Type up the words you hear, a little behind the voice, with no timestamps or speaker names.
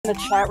in the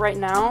chat right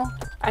now.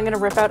 I'm gonna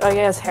rip out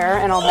Aya's hair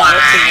and I'll mail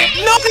it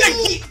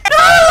to you. No!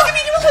 Let me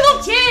do a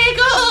little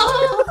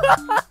jiggle!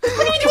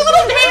 Let me do a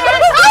little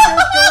dance!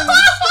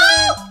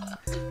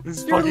 This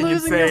is You're fucking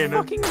losing insane.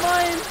 your fucking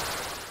mind.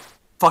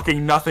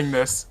 Fucking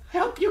nothingness.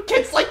 Help you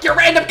kids like your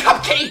random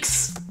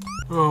cupcakes!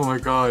 Oh my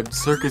god,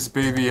 Circus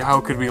Baby, how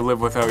could we live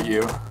without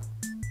you?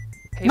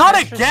 Hey, Not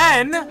Pastra's-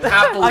 again!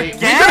 Happily. We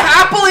Again? could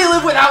happily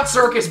live without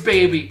Circus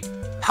Baby!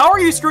 How are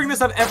you screwing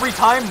this up every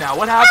time now?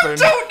 What happened?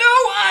 Don't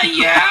know,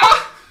 yeah?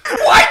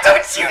 Why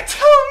don't you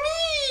tell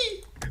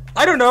me?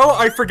 I don't know,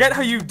 I forget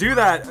how you do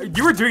that.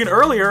 You were doing it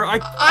earlier.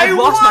 I've I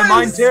lost my was.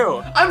 mind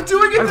too. I'm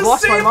doing it I've the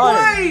lost my same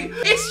mind. way!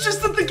 It's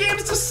just that the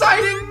game's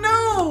deciding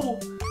no!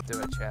 Do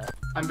it, chat.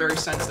 I'm very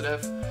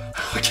sensitive.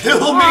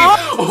 Kill me!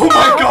 Oh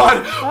my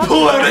god!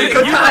 Pull out a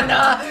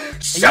katana!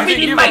 Shove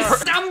it in my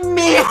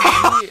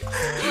stomach!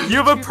 You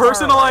have a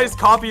personalized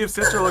copy of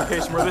Sister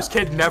Location where this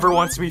kid never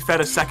wants to be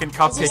fed a second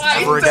cupcake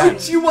ever Why again.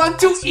 don't you want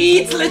to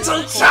eat,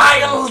 little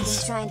child?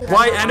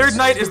 Why Entered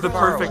Night is the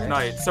perfect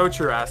night. So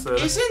true, Acid.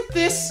 Isn't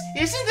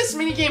this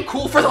minigame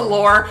cool for the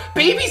lore?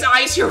 Baby's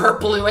eyes here are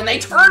blue and they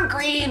turn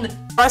green!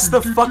 Press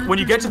the fuck when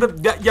you get to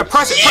the yeah,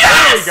 press it.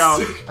 Yes! There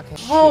we go.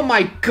 Oh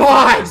my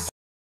god!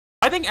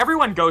 I think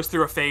everyone goes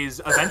through a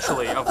phase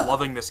eventually of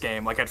loving this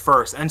game, like at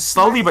first, and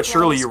slowly but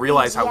surely you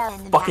realize how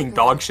fucking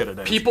dog shit it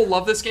is. People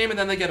love this game and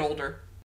then they get older.